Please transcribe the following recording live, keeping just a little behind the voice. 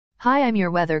Hi, I'm your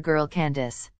weather girl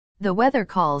Candice. The weather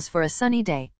calls for a sunny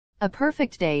day, a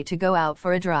perfect day to go out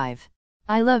for a drive.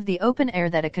 I love the open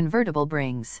air that a convertible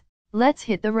brings. Let's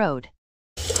hit the road.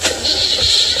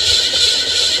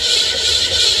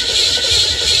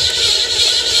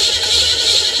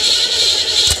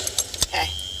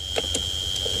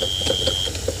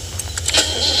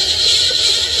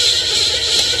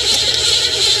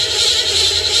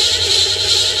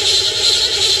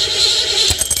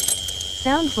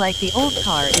 Sounds like the old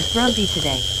car is grumpy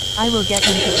today. I will get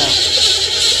him to go.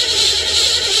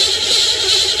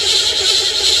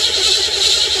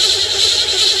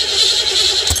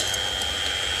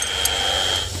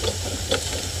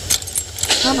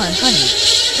 Come on, honey.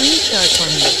 Please start for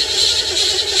me.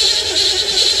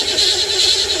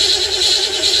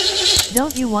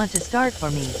 Don't you want to start for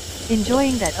me?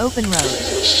 Enjoying that open road.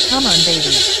 Come on,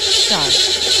 baby.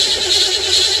 Start.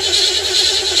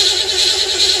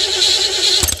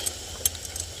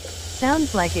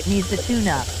 Sounds like it needs a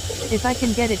tune-up. If I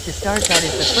can get it to start, that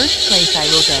is the first place I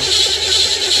will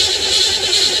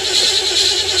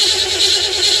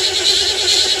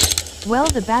go. Well,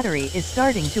 the battery is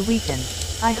starting to weaken.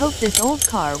 I hope this old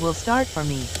car will start for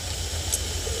me.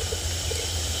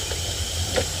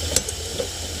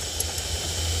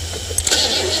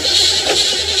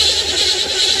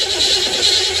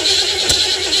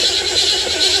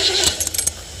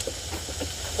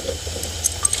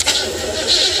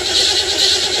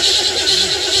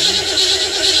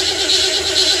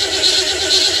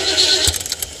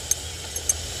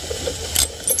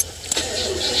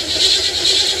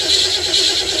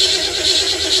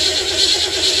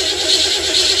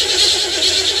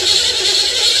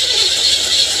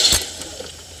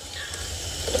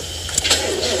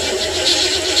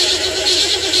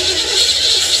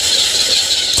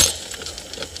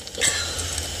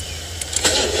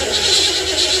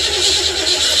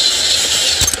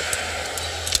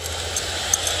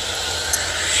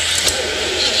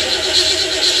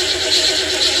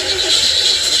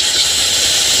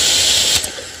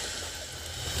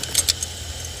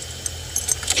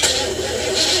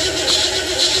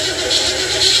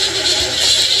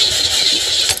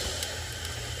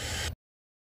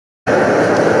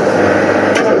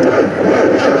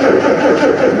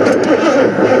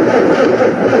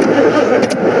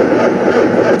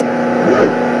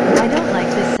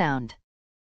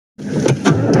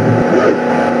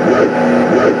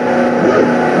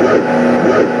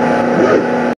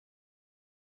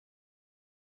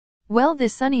 Well,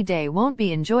 this sunny day won't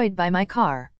be enjoyed by my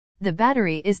car. The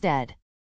battery is dead.